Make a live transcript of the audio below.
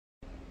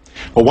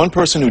Well, one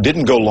person who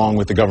didn't go along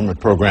with the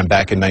government program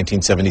back in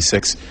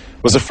 1976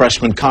 was a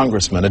freshman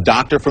congressman, a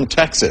doctor from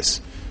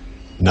Texas,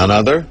 none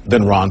other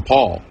than Ron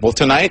Paul. Well,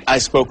 tonight I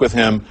spoke with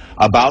him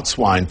about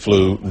swine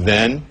flu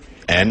then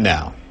and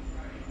now.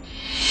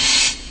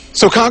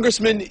 So,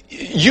 Congressman,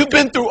 you've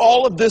been through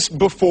all of this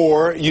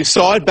before. You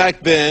saw it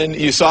back then.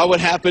 You saw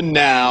what happened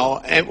now.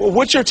 And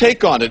what's your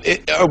take on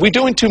it? Are we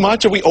doing too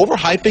much? Are we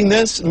overhyping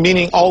this?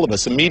 Meaning all of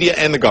us, the media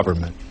and the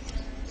government.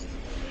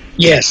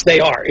 Yes, they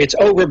are. It's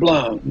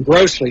overblown,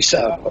 grossly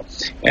so.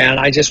 And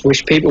I just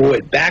wish people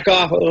would back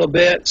off a little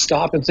bit,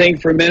 stop and think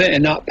for a minute,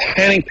 and not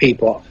panic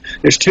people.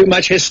 There's too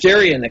much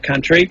hysteria in the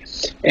country,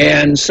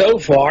 and so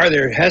far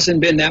there hasn't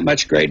been that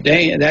great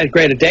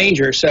a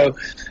danger. So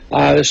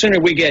the sooner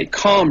we get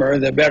calmer,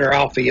 the better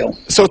I'll feel.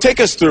 So take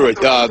us through it.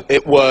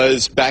 It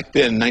was back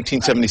then,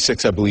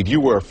 1976, I believe. You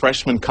were a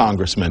freshman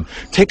congressman.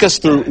 Take us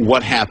through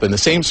what happened. The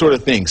same sort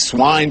of thing,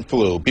 swine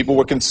flu. People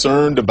were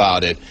concerned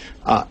about it.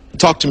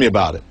 Talk to me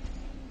about it.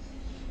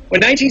 In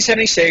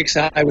 1976,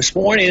 I was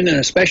sworn in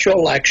a special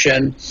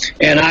election,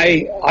 and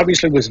I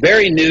obviously was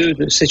very new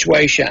to the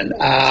situation.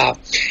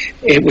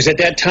 It was at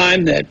that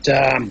time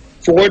that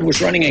Ford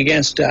was running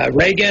against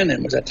Reagan, and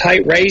it was a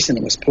tight race, and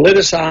it was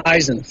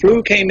politicized, and the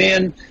flu came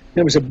in, and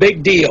it was a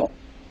big deal.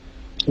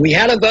 We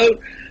had a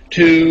vote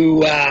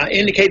to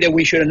indicate that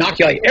we should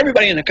inoculate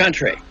everybody in the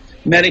country.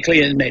 Medically,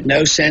 it made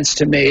no sense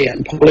to me,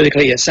 and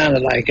politically, it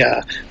sounded like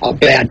a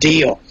bad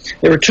deal.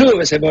 There were two of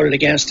us that voted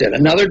against it.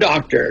 Another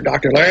doctor,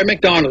 Dr. Larry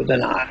McDonald,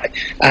 and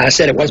I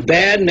said it was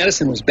bad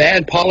medicine, was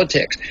bad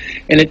politics.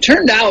 And it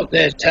turned out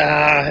that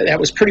that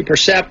was pretty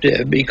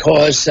perceptive,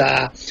 because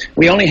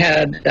we only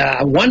had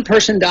one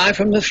person die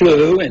from the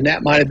flu, and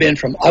that might have been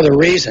from other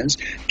reasons.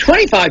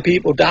 25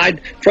 people died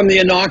from the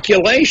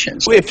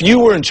inoculations. If you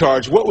were in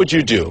charge, what would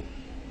you do?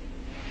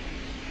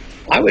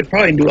 I would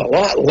probably do a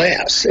lot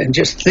less and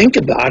just think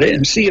about it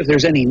and see if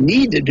there's any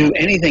need to do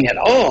anything at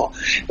all.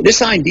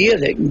 This idea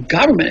that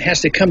government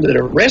has to come to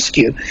the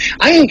rescue,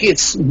 I think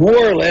it's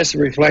more or less a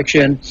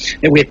reflection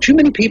that we have too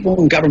many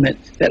people in government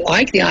that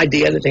like the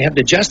idea that they have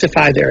to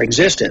justify their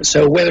existence.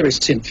 So whether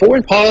it's in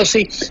foreign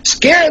policy,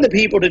 scare the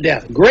people to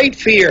death, great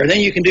fear, and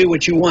then you can do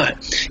what you want.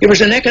 If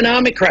there's an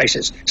economic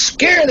crisis,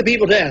 scare the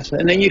people to death,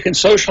 and then you can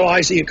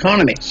socialize the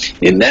economy.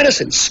 In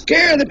medicine,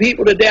 scare the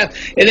people to death,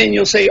 and then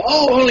you'll say,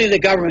 oh, only the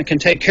government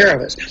can take care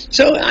of us.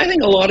 So I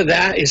think a lot of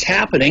that is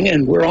happening,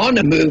 and we're on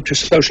the move to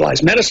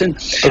socialized medicine.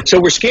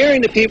 So we're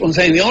scaring the people and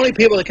saying the only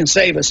people that can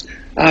save us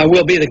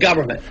will be the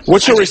government.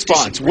 What's your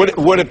response?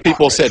 What have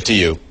people said to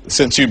you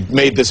since you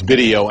made this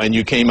video and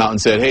you came out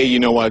and said, hey, you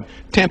know what,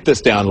 tamp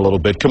this down a little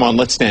bit. Come on,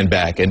 let's stand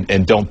back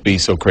and don't be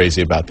so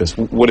crazy about this.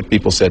 What have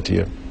people said to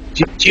you?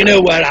 Do you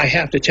know what? I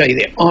have to tell you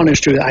the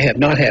honest truth. I have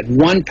not had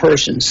one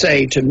person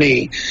say to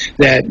me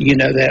that, you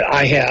know, that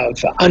I have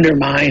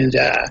undermined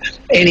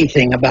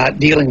anything about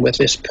dealing with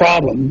this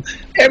problem.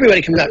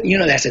 Everybody comes out, you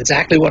know, that's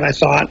exactly what I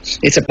thought.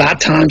 It's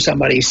about time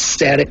somebody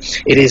said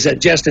it. It is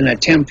just an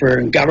attempt for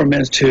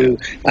governments to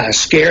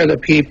scare the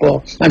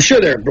people. I'm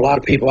sure there are a lot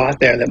of people out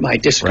there that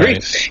might disagree.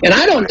 Right. And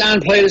I don't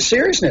downplay the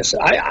seriousness.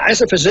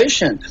 As a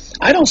physician,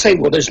 I don't say,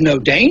 well, there's no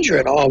danger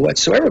at all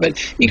whatsoever,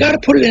 but you got to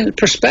put it in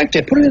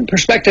perspective. Put it in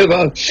perspective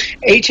of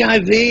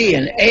HIV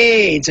and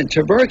AIDS and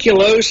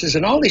tuberculosis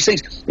and all these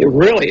things. It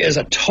really is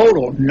a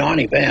total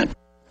non-event.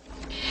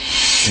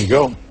 There you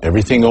go.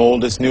 Everything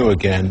old is new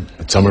again,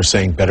 but some are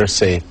saying better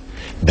safe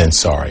than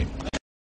sorry.